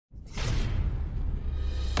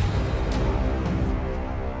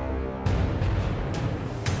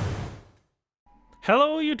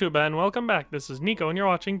Hello YouTube and welcome back. This is Nico and you're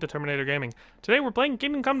watching Determinator Gaming. Today we're playing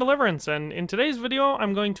Kingdom Come Deliverance, and in today's video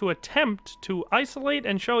I'm going to attempt to isolate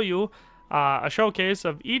and show you a showcase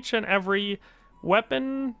of each and every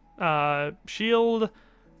weapon, shield,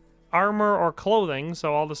 armor, or clothing,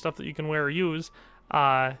 so all the stuff that you can wear or use,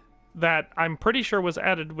 that I'm pretty sure was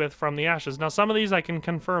added with From the Ashes. Now some of these I can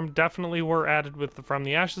confirm definitely were added with the From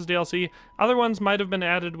the Ashes DLC. Other ones might have been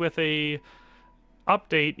added with a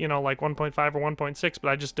update, you know, like 1.5 or 1.6, but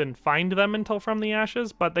I just didn't find them until From the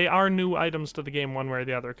Ashes. But they are new items to the game one way or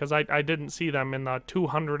the other, because I didn't see them in the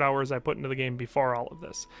 200 hours I put into the game before all of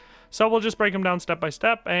this. So we'll just break them down step by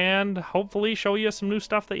step and hopefully show you some new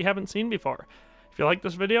stuff that you haven't seen before. If you like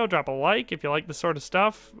this video, drop a like. If you like this sort of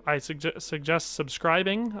stuff, I suggest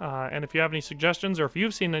subscribing. And if you have any suggestions or if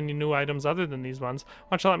you've seen any new items other than these ones,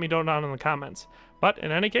 why don't you let me know down in the comments. But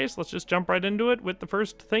in any case, let's just jump right into it with the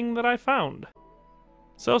first thing that I found.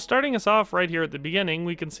 So starting us off right here at the beginning,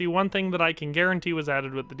 we can see one thing that I can guarantee was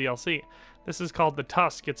added with the DLC. This is called the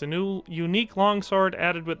Tusk. It's a new, unique longsword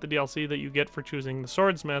added with the DLC that you get for choosing the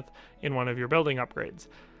Swordsmith in one of your building upgrades.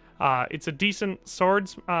 It's a decent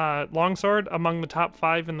longsword among the top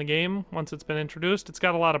 5 in the game once it's been introduced. It's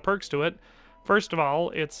got a lot of perks to it. First of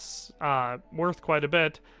all, it's worth quite a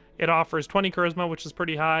bit. It offers 20 charisma, which is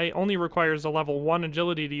pretty high, only requires a level 1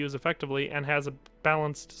 agility to use effectively, and has a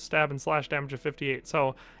balanced stab and slash damage of 58.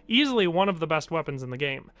 So, easily one of the best weapons in the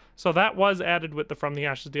game. So that was added with the From the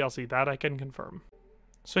Ashes DLC, that I can confirm.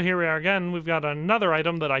 So here we are again, we've got another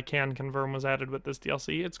item that I can confirm was added with this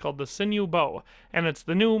DLC. It's called the Sinew Bow, and it's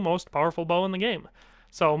the new, most powerful bow in the game.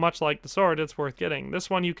 So, much like the sword, it's worth getting.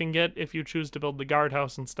 This one you can get if you choose to build the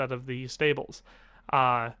guardhouse instead of the stables.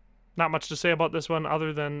 Not much to say about this one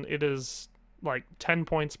other than it is like 10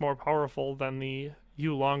 points more powerful than the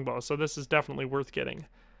yew longbow, so this is definitely worth getting.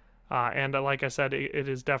 And like I said, it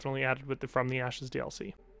is definitely added with the From the Ashes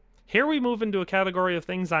DLC. Here we move into a category of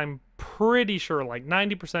things I'm pretty sure, like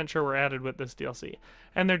 90% sure, were added with this DLC.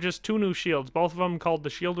 And they're just 2 new shields, both of them called the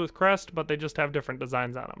Shield with Crest, but they just have different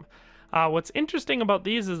designs on them. What's interesting about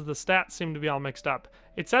these is the stats seem to be all mixed up.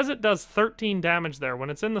 It says it does 13 damage there. When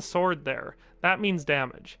it's in the sword there, that means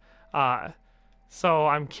damage. So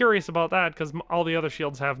I'm curious about that because all the other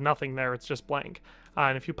shields have nothing there, it's just blank.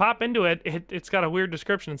 And if you pop into it, it's got a weird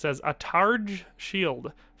description. It says, a Targe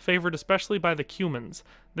shield, favored especially by the Cumans.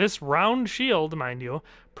 This round shield, mind you,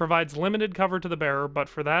 provides limited cover to the bearer, but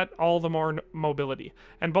for that, all the more mobility.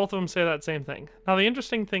 And both of them say that same thing. Now the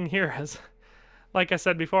interesting thing here is, like I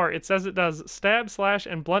said before, it says it does stab, slash,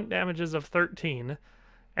 and blunt damages of 13,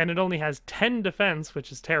 and it only has 10 defense,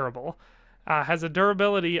 which is terrible. Has a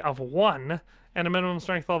durability of 1 and a minimum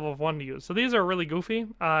strength level of 1 to use. So these are really goofy.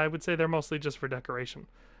 I would say they're mostly just for decoration.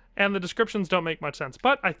 And the descriptions don't make much sense,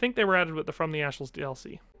 but I think they were added with the From the Ashes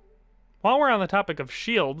DLC. While we're on the topic of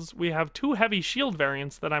shields, we have 2 heavy shield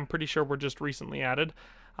variants that I'm pretty sure were just recently added.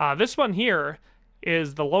 This one here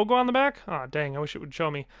is the logo on the back. Oh, dang, I wish it would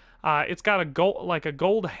show me. It's got a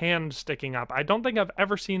gold hand sticking up. I don't think I've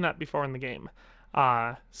ever seen that before in the game.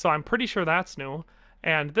 So I'm pretty sure that's new.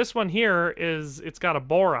 And this one here it's got a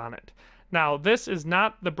boar on it. Now, this is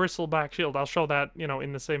not the bristleback shield. I'll show that, you know,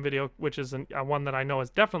 in the same video, which is one that I know is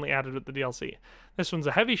definitely added with the DLC. This one's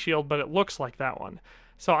a heavy shield, but it looks like that one.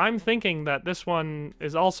 So I'm thinking that this one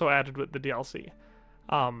is also added with the DLC.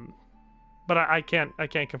 But I can't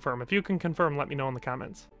confirm. If you can confirm, let me know in the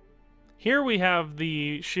comments. Here we have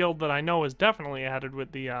the shield that I know is definitely added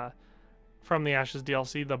with the From the Ashes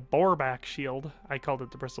DLC, the boarback shield. I called it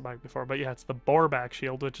the bristleback before, but yeah, it's the boarback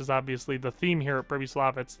shield, which is obviously the theme here at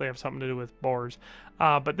Pribyslavitz. They have something to do with boars.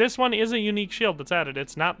 But this one is a unique shield that's added.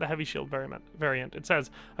 It's not the heavy shield variant. It says,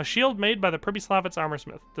 a shield made by the Pribyslavitz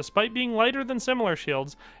armorsmith. Despite being lighter than similar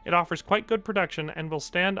shields, it offers quite good protection and will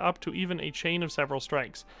stand up to even a chain of several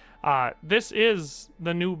strikes. This is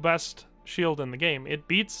the new best shield in the game.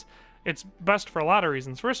 It's best for a lot of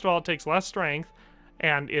reasons. First of all, it takes less strength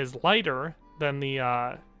and is lighter than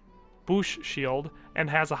the Bush shield and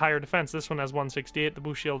has a higher defense. This one has 168. The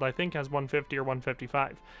Bush shield, I think, has 150 or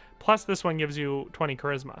 155. Plus, this one gives you 20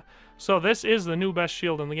 charisma. So this is the new best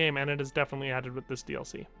shield in the game, and it is definitely added with this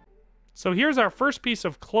DLC. So here's our first piece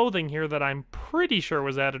of clothing here that I'm pretty sure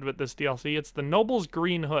was added with this DLC. It's the Noble's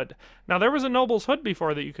Green Hood. Now, there was a Noble's Hood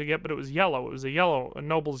before that you could get, but it was yellow. It was a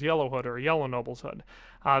Noble's Yellow Hood, or a yellow Noble's Hood.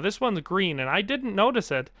 This one's green, and I didn't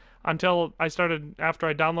notice it until after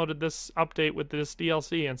I downloaded this update with this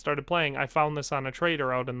DLC and started playing. I found this on a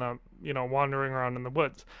trader out in the, wandering around in the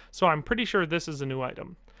woods. So I'm pretty sure this is a new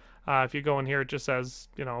item. If you go in here, it just says,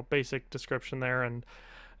 basic description there, and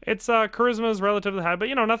its charisma is relatively high, but,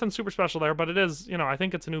 nothing super special there, but it is, I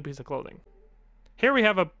think it's a new piece of clothing. Here we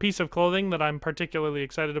have a piece of clothing that I'm particularly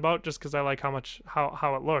excited about just because I like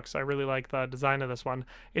how it looks. I really like the design of this one.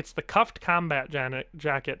 It's the cuffed combat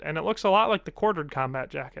jacket, and it looks a lot like the quartered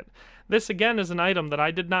combat jacket. This again is an item that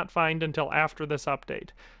I did not find until after this update,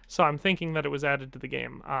 so I'm thinking that it was added to the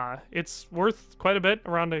game. It's worth quite a bit,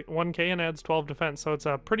 around 1k, and adds 12 defense, so it's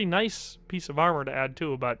a pretty nice piece of armor to add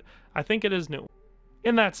too, but I think it is new.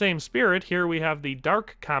 In that same spirit, here we have the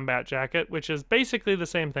Dark Combat Jacket, which is basically the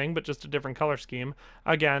same thing, but just a different color scheme.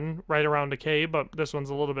 Again, right around a K, but this one's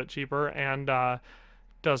a little bit cheaper, and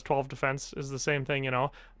does 12 defense, is the same thing, you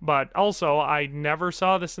know. But also, I never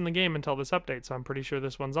saw this in the game until this update, so I'm pretty sure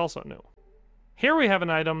this one's also new. Here we have an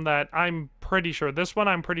item that I'm pretty sure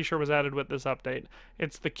was added with this update.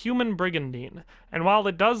 It's the Cumin Brigandine. And while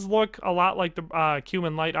it does look a lot like the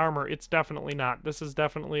Cumin Light Armor, it's definitely not. This is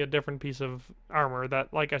definitely a different piece of armor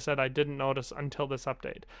that, like I said, I didn't notice until this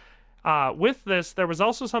update. With this, there was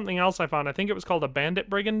also something else I found. I think it was called a Bandit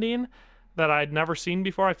Brigandine that I'd never seen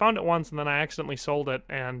before. I found it once and then I accidentally sold it,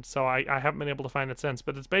 and so I haven't been able to find it since.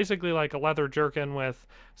 But it's basically like a leather jerkin with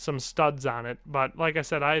some studs on it. But like I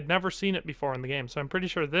said, I had never seen it before in the game, so I'm pretty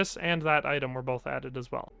sure this and that item were both added as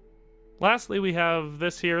well. Lastly, we have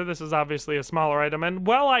this here. This is obviously a smaller item, and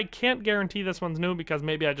well, I can't guarantee this one's new because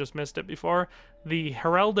maybe I just missed it before. The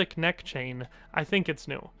Heraldic Neck Chain. I think it's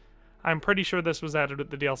new. I'm pretty sure this was added with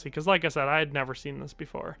the DLC, because like I said, I had never seen this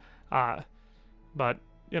before. But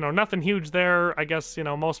you know, nothing huge there. I guess, you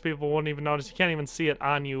know, most people wouldn't even notice. You can't even see it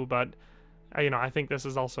on you, but, you know, I think this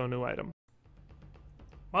is also a new item.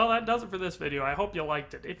 Well, that does it for this video. I hope you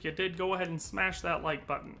liked it. If you did, go ahead and smash that like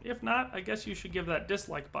button. If not, I guess you should give that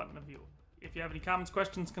dislike button a view. If you have any comments,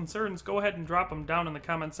 questions, concerns, go ahead and drop them down in the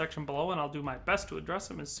comments section below, and I'll do my best to address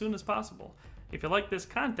them as soon as possible. If you like this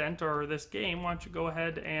content or this game, why don't you go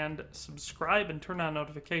ahead and subscribe and turn on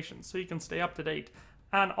notifications so you can stay up to date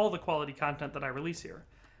on all the quality content that I release here.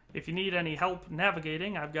 If you need any help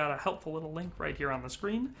navigating, I've got a helpful little link right here on the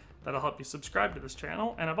screen that'll help you subscribe to this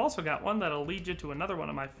channel, and I've also got one that'll lead you to another one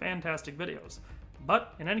of my fantastic videos.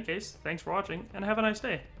 But in any case, thanks for watching, and have a nice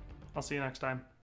day. I'll see you next time.